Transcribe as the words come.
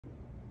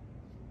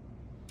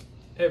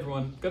Hey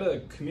everyone, I've got a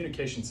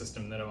communication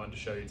system that I wanted to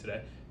show you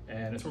today,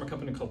 and it's from a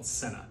company called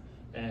Sena.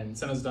 And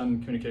Sena's done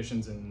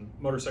communications in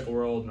motorcycle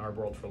world and our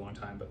world for a long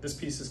time, but this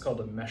piece is called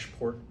a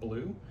Meshport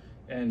Blue,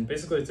 and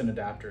basically it's an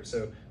adapter.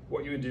 So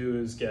what you would do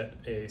is get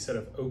a set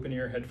of open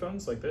ear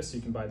headphones like this.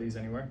 You can buy these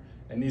anywhere,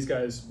 and these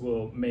guys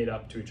will mate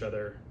up to each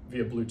other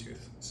via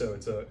Bluetooth. So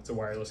it's a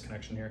wireless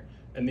connection here.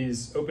 And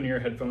these open ear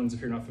headphones, if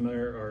you're not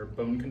familiar, are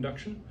bone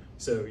conduction.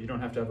 So you don't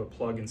have to have a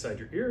plug inside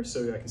your ear,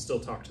 so I can still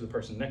talk to the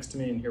person next to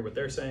me and hear what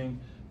they're saying,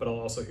 but I'll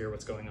also hear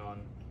what's going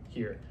on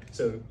here.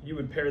 So you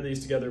would pair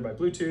these together by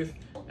Bluetooth,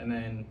 and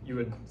then you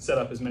would set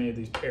up as many of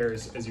these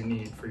pairs as you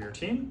need for your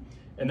team,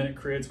 and then it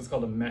creates what's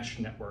called a mesh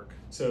network.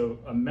 So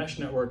a mesh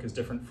network is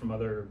different from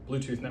other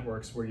Bluetooth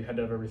networks where you had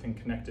to have everything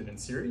connected in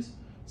series.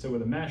 So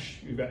with a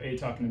mesh, you've got A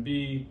talking to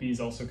B, B is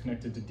also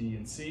connected to D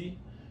and C.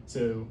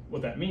 So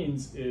what that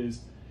means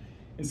is,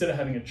 instead of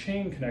having a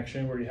chain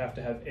connection where you have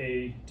to have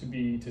A to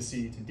B to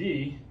C to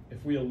D,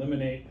 if we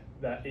eliminate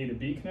that A to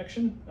B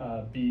connection,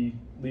 B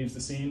leaves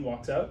the scene,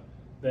 walks out,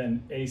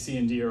 then A, C,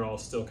 and D are all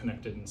still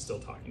connected and still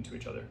talking to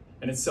each other.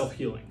 And it's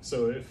self-healing.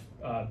 So if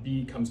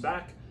B comes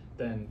back,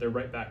 then they're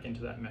right back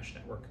into that mesh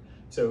network.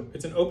 So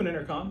it's an open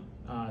intercom,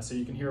 so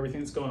you can hear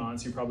everything that's going on.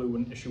 So you probably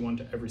wouldn't issue one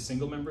to every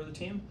single member of the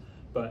team,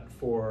 but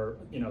for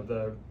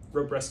the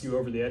rope rescue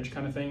over the edge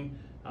kind of thing,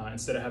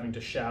 instead of having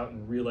to shout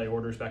and relay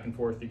orders back and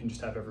forth, you can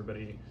just have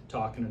everybody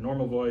talk in a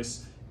normal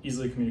voice,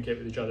 easily communicate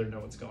with each other, know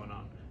what's going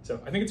on. So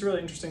I think it's a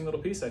really interesting little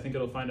piece. I think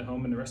it'll find a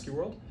home in the rescue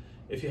world.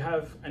 If you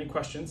have any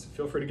questions,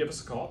 feel free to give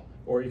us a call,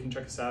 or you can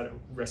check us out at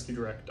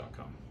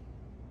rescuedirect.com.